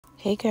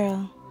Hey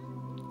girl,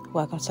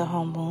 welcome to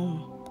Home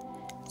Womb.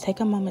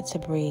 Take a moment to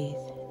breathe,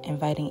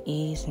 inviting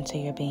ease into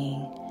your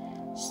being.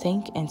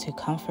 Sink into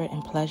comfort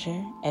and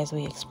pleasure as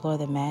we explore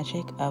the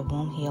magic of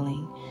womb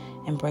healing,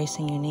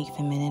 embracing unique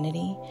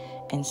femininity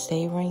and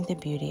savoring the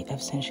beauty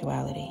of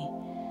sensuality.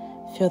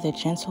 Feel the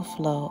gentle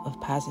flow of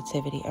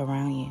positivity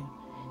around you.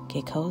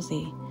 Get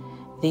cozy.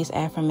 These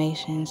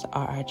affirmations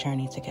are our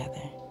journey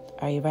together.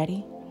 Are you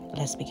ready?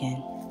 Let's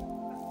begin.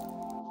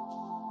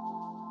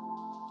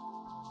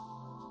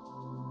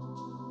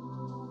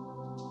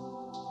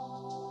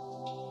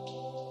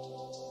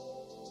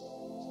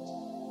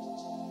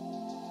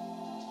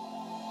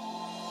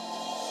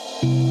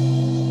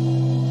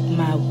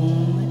 My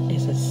womb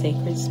is a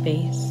sacred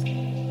space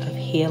of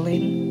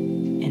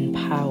healing and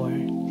power,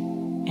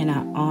 and I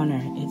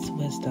honor its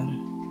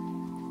wisdom.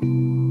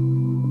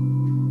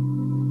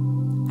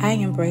 I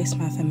embrace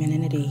my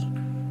femininity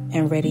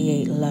and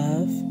radiate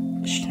love,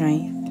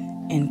 strength,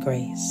 and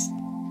grace.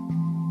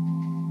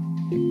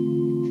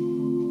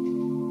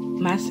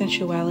 My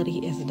sensuality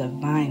is a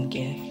divine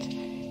gift,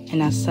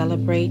 and I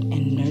celebrate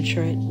and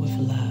nurture it with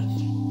love.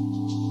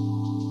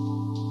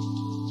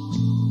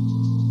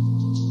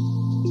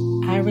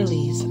 I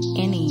release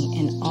any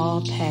and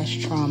all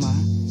past trauma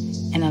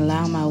and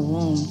allow my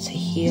womb to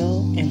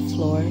heal and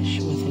flourish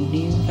with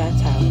new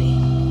vitality.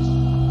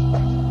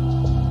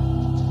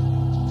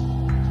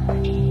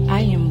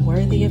 I am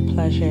worthy of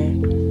pleasure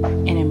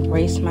and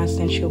embrace my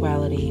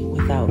sensuality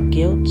without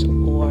guilt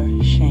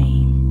or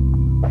shame.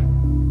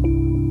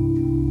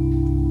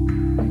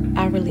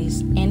 I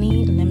release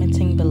any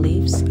limiting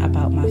beliefs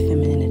about my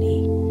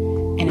femininity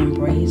and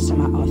embrace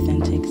my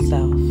authentic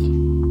self.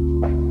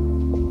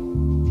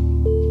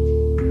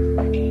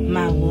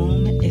 My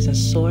womb is a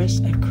source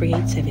of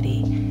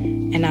creativity,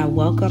 and I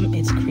welcome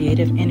its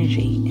creative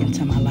energy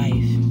into my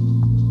life.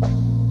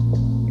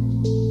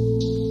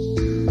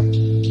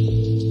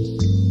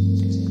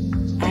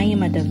 I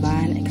am a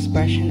divine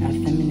expression of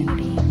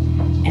femininity,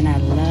 and I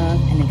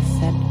love and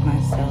accept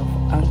myself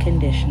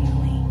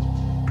unconditionally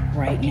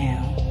right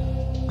now.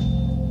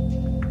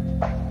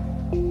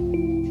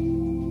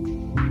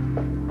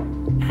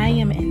 I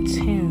am in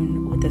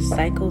tune with the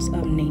cycles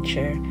of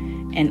nature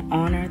and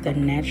honor the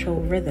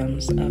natural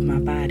rhythms of my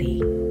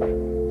body.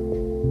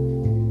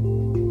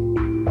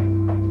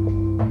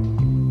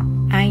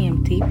 I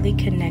am deeply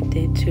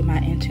connected to my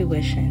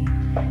intuition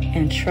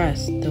and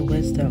trust the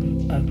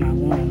wisdom of my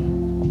womb.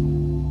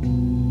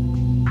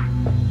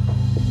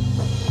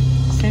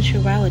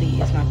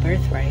 Sensuality is my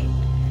birthright,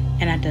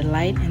 and I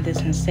delight in the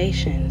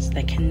sensations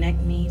that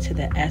connect me to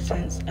the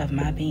essence of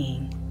my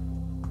being.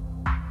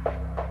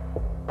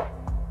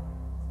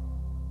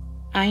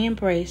 I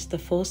embrace the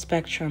full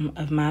spectrum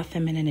of my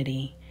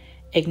femininity,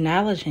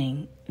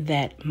 acknowledging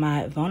that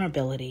my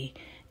vulnerability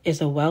is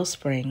a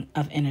wellspring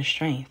of inner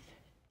strength.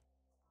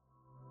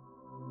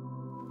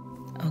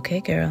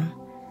 Okay, girl,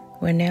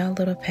 we're now a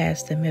little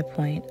past the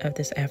midpoint of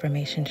this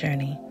affirmation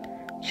journey.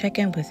 Check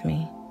in with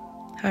me.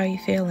 How are you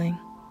feeling?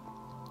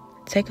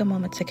 Take a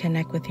moment to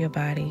connect with your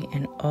body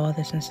and all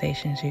the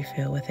sensations you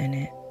feel within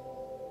it.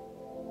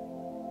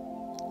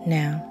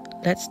 Now,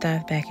 let's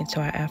dive back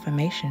into our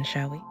affirmations,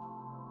 shall we?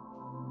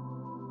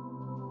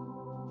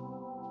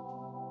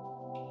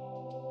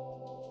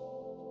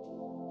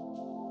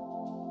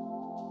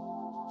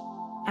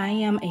 I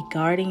am a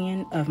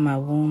guardian of my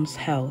womb's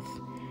health,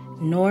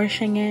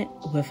 nourishing it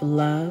with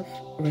love,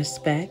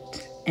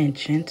 respect, and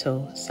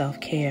gentle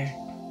self-care.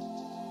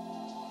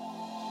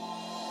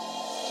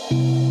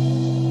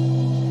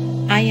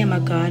 I am a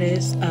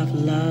goddess of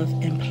love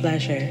and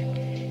pleasure,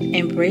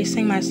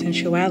 embracing my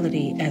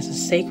sensuality as a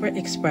sacred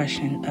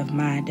expression of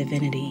my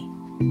divinity.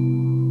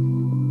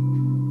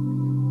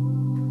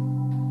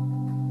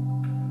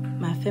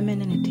 My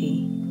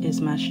femininity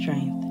is my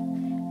strength,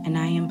 and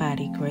I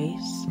embody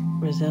grace,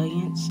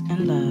 resilience,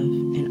 and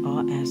love in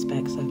all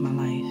aspects of my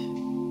life.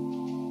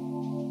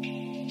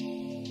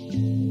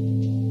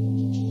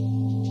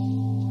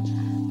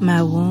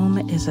 My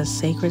womb is a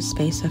sacred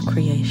space of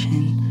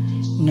creation,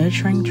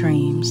 nurturing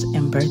dreams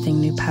and birthing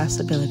new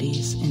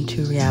possibilities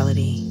into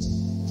reality.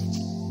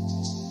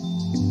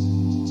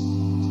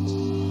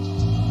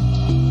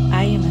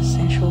 I am a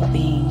sensual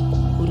being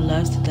who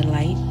loves to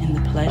delight in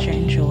the pleasure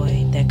and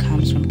joy that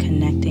comes from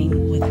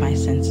connecting with my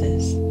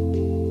senses.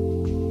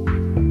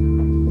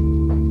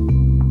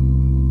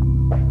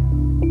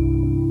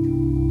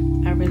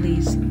 I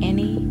release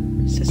any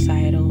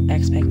societal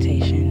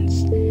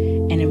expectations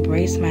and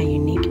embrace my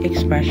unique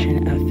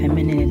expression of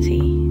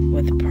femininity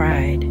with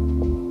pride.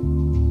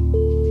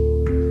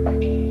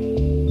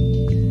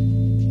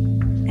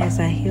 As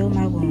I heal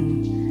my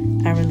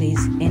womb, I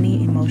release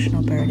any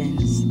emotional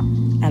burdens,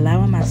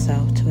 allowing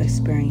myself to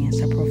experience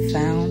a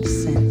profound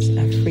sense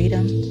of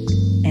freedom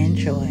and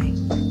joy.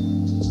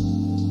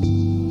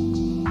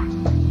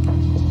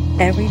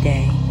 Every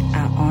day,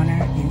 I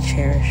honor and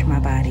cherish my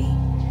body,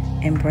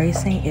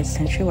 embracing its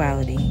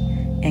sensuality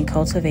and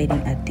cultivating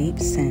a deep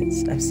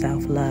sense of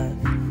self-love.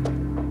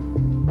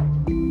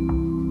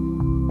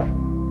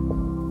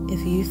 If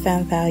you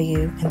found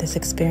value in this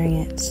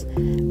experience,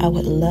 I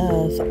would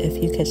love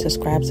if you could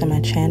subscribe to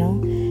my channel,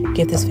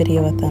 give this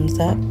video a thumbs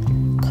up,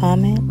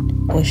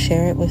 comment, or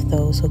share it with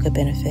those who could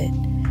benefit.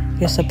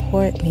 Your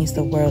support means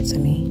the world to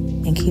me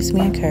and keeps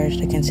me encouraged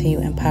to continue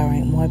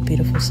empowering more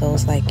beautiful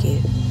souls like you.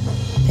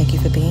 Thank you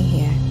for being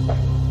here.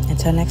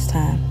 Until next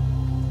time,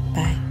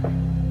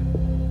 bye.